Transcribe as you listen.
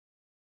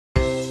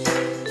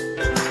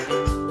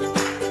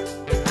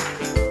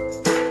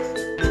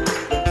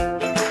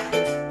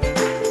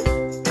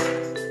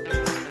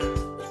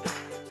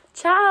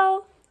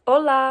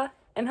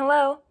And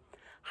hello!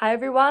 Hi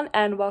everyone,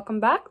 and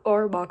welcome back,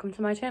 or welcome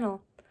to my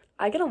channel.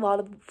 I get a lot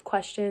of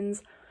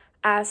questions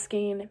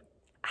asking,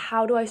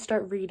 how do I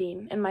start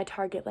reading in my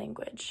target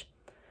language?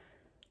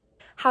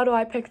 How do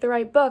I pick the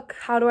right book?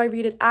 How do I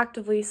read it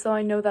actively so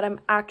I know that I'm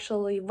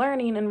actually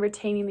learning and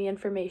retaining the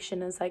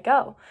information as I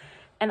go?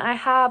 And I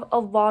have a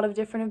lot of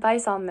different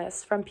advice on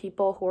this, from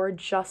people who are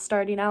just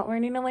starting out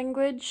learning a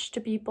language to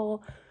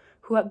people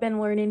who have been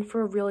learning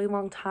for a really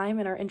long time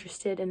and are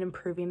interested in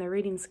improving their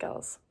reading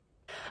skills.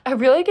 A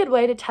really good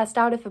way to test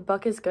out if a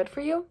book is good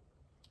for you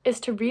is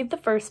to read the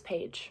first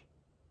page.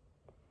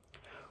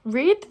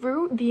 Read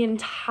through the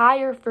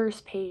entire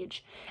first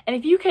page, and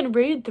if you can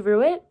read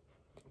through it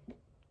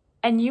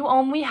and you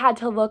only had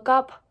to look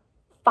up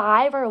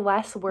 5 or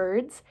less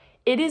words,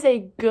 it is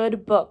a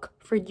good book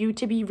for you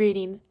to be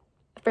reading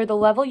for the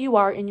level you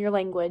are in your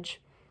language.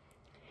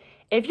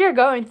 If you're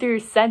going through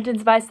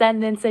sentence by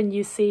sentence and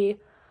you see,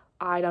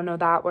 I don't know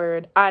that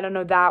word, I don't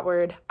know that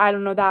word, I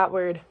don't know that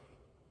word,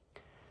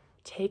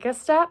 take a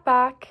step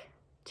back,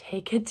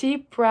 take a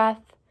deep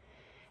breath,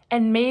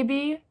 and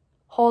maybe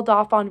hold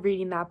off on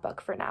reading that book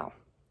for now.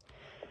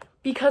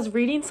 Because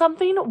reading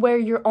something where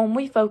you're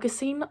only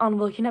focusing on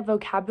looking at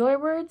vocabulary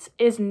words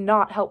is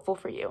not helpful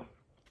for you.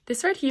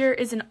 This right here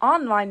is an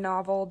online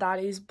novel that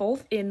is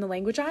both in the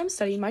language I'm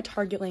studying, my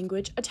target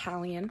language,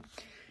 Italian,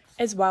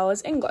 as well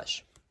as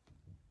English.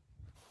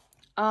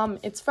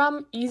 It's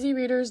from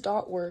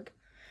easyreaders.org.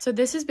 So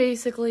this is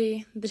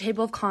basically the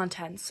table of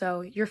contents. So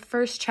your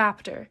first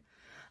chapter,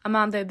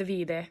 Amante di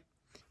Vide.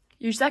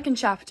 Your second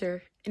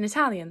chapter in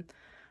Italian,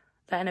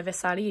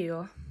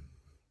 l'anniversario.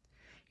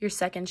 Your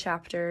second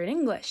chapter in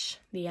English,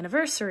 the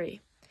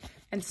anniversary,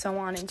 and so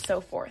on and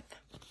so forth.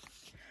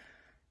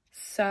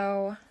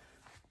 So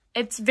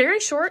it's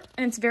very short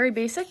and it's very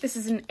basic. This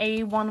is an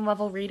A1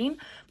 level reading,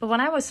 but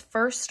when I was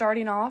first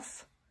starting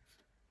off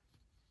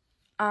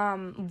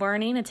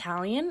learning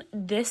Italian,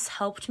 this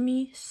helped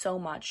me so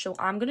much. So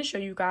I'm going to show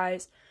you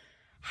guys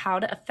how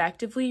to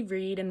effectively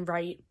read and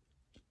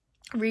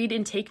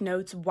take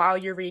notes while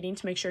you're reading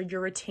to make sure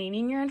you're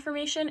retaining your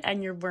information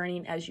and you're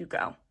learning as you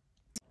go.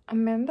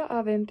 Amanda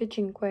ha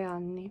 25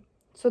 anni.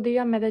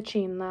 Studia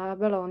medicina a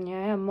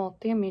Bologna e ha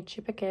molti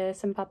amici perché è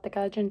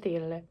simpatica e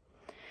gentile.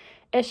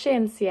 Esce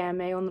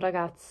insieme un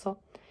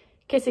ragazzo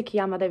che si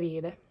chiama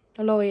Davide.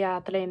 Lui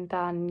ha 30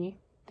 anni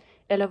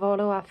e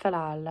lavora a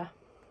Falalla.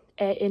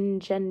 È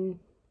ingegnere.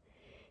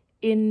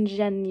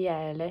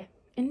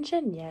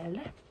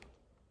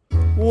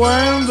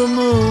 When the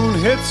moon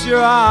hits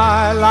your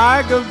eye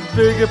like a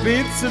big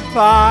pizza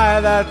pie,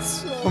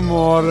 that's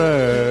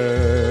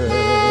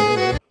amore.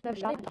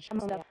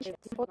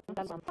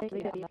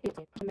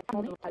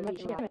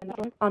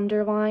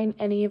 Underline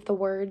any of the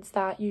words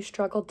that you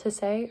struggled to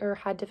say or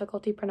had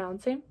difficulty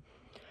pronouncing.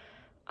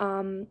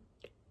 And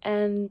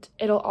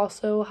it'll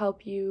also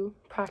help you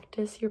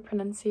practice your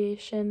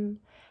pronunciation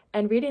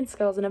and reading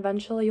skills, and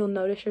eventually you'll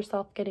notice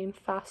yourself getting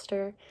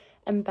faster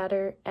and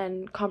better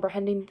and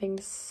comprehending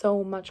things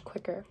so much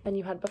quicker than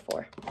you had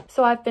before.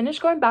 So I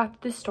finished going back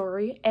to this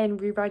story and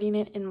rewriting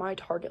it in my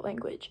target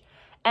language.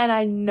 And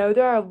I know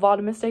there are a lot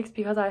of mistakes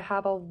because I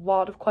have a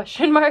lot of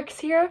question marks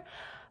here,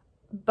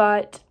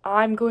 but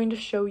I'm going to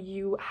show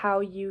you how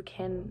you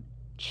can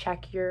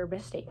check your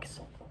mistakes.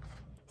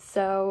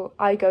 So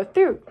I go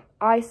through.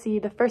 I see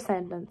the first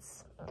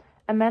sentence.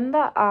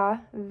 Amanda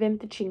ha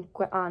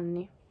 25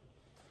 anni.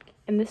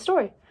 In this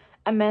story,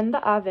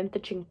 Amanda ha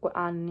 25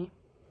 anni.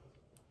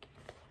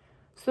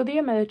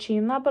 Studia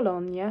medicina a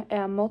Bologna e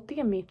ha molti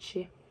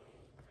amici.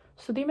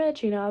 Studia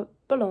medicina a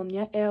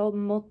Bologna e ha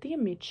molti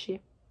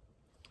amici.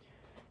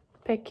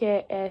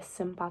 Perché è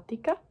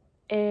simpatica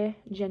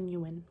e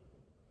genuine.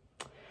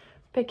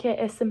 Perché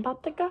è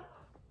simpatica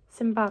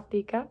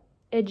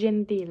e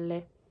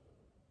gentile.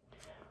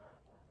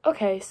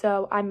 Okay,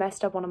 so I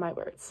messed up one of my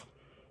words.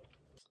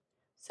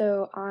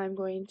 So I'm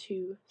going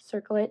to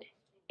circle it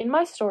in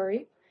my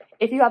story,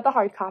 if you have the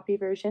hard copy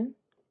version,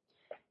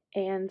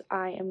 and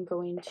I am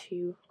going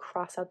to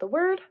cross out the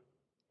word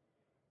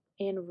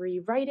and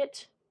rewrite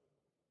it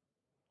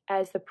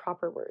as the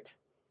proper word.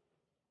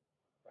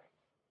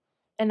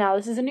 And now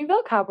this is a new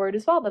vocab word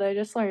as well that I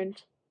just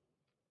learned.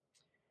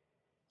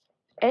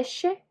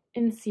 Esce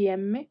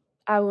insieme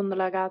a un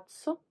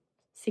ragazzo,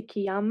 si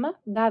chiama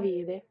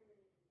Davide.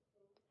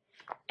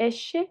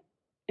 Esce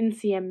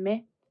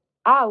insieme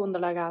a un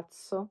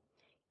ragazzo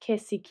che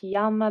si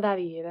chiama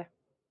Davide.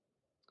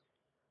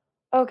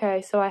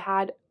 Okay, so I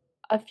had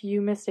a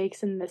few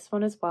mistakes in this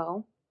one as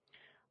well.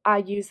 I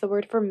used the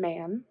word for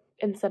man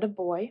instead of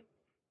boy.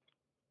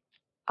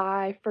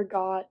 I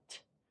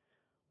forgot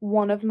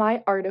one of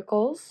my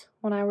articles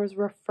when I was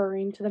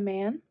referring to the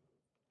man.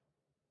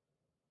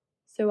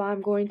 So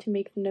I'm going to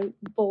make note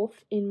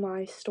both in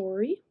my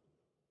story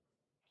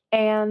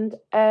and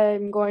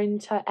I'm going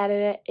to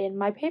edit it in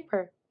my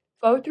paper.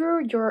 Go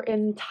through your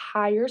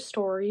entire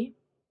story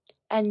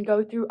and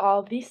go through all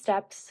of these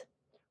steps,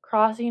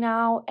 crossing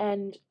out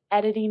and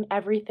editing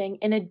everything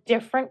in a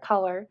different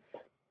color.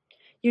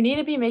 You need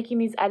to be making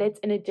these edits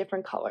in a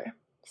different color.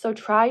 So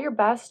try your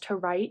best to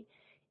write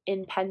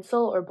in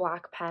pencil or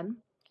black pen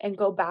and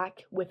go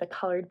back with a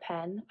colored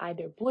pen,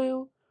 either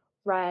blue,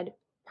 red,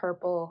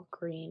 purple,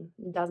 green,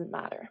 doesn't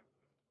matter.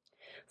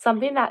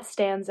 Something that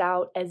stands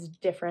out as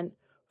different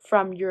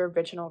from your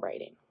original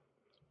writing.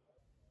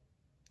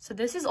 So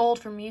this is old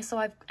for me,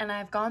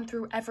 I've gone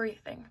through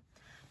everything.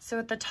 So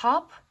at the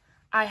top,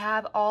 I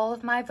have all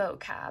of my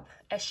vocab.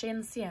 Esce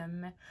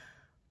insieme,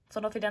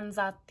 sono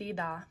fidanzati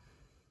da,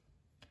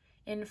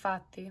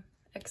 infatti,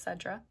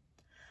 etc.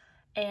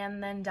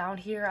 And then down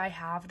here I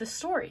have the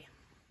story.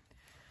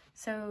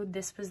 So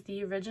this was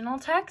the original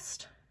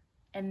text,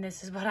 and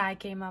this is what I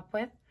came up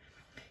with.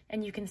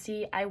 And you can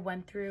see I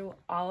went through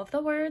all of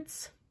the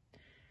words,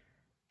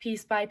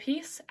 piece by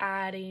piece,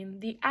 adding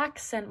the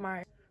accent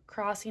mark,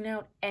 crossing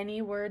out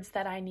any words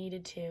that I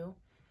needed to.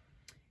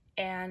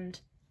 And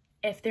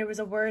if there was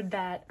a word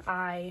that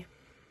I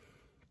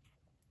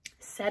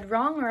said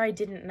wrong or I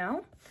didn't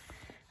know,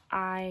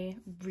 I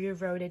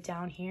rewrote it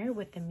down here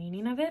with the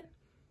meaning of it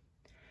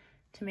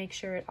to make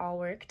sure it all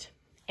worked.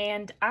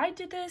 And I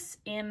did this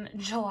in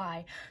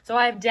July, so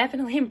I've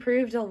definitely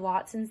improved a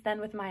lot since then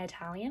with my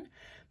Italian.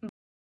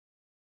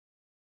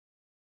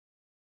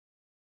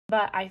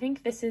 But I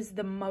think this is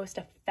the most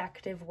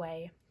effective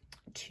way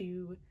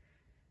to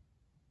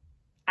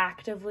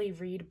actively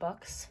read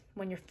books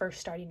when you're first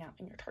starting out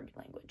in your target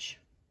language.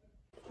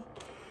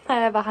 I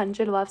have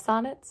 100 Love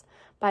Sonnets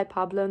by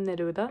Pablo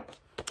Neruda,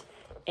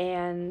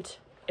 and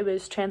it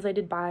was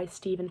translated by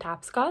Stephen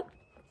Tapscott.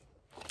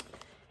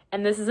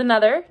 And this is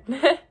another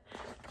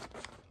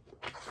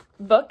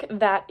book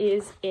that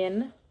is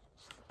in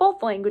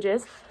both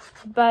languages,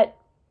 but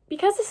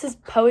because this is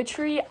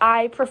poetry,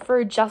 I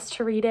prefer just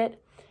to read it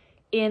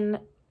in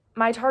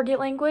my target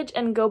language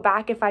and go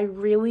back if I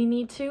really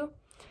need to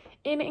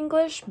in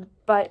English.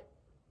 But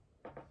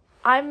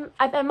I'm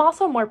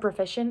also more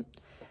proficient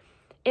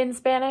in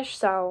Spanish,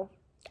 so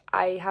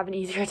I have an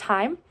easier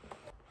time.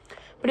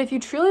 But if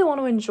you truly want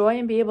to enjoy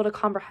and be able to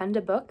comprehend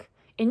a book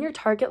in your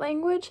target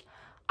language,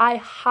 I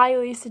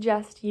highly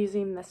suggest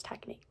using this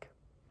technique.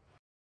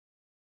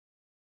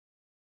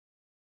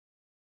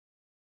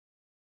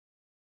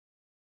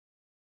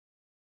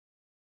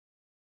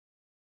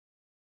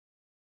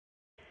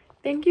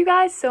 Thank you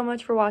guys so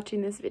much for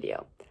watching this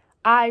video.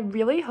 I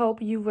really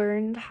hope you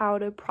learned how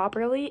to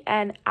properly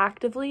and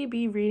actively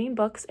be reading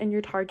books in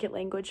your target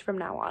language from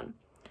now on.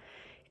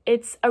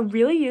 It's a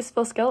really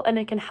useful skill, and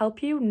it can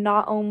help you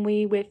not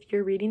only with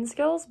your reading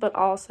skills, but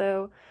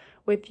also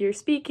with your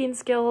speaking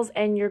skills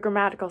and your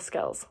grammatical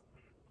skills.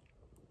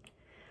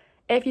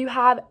 If you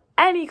have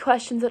any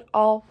questions at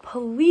all,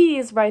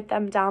 please write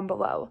them down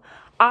below.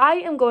 I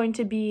am going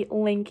to be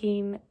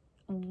linking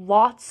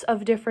lots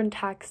of different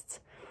texts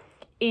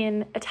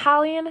in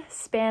Italian,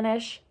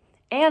 Spanish,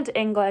 and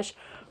English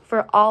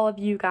for all of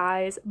you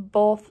guys,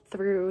 both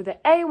through the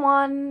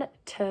A1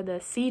 to the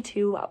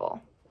C2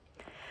 level.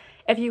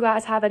 If you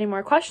guys have any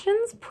more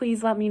questions,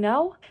 please let me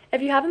know.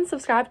 If you haven't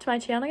subscribed to my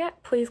channel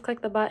yet, please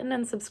click the button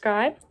and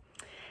subscribe.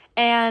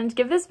 And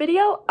give this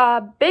video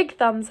a big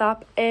thumbs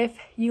up if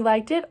you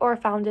liked it or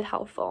found it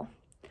helpful.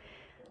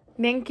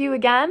 Thank you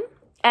again,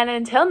 and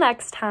until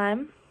next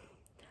time,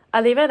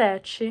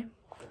 arrivederci,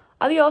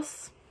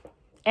 adios,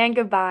 and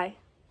goodbye.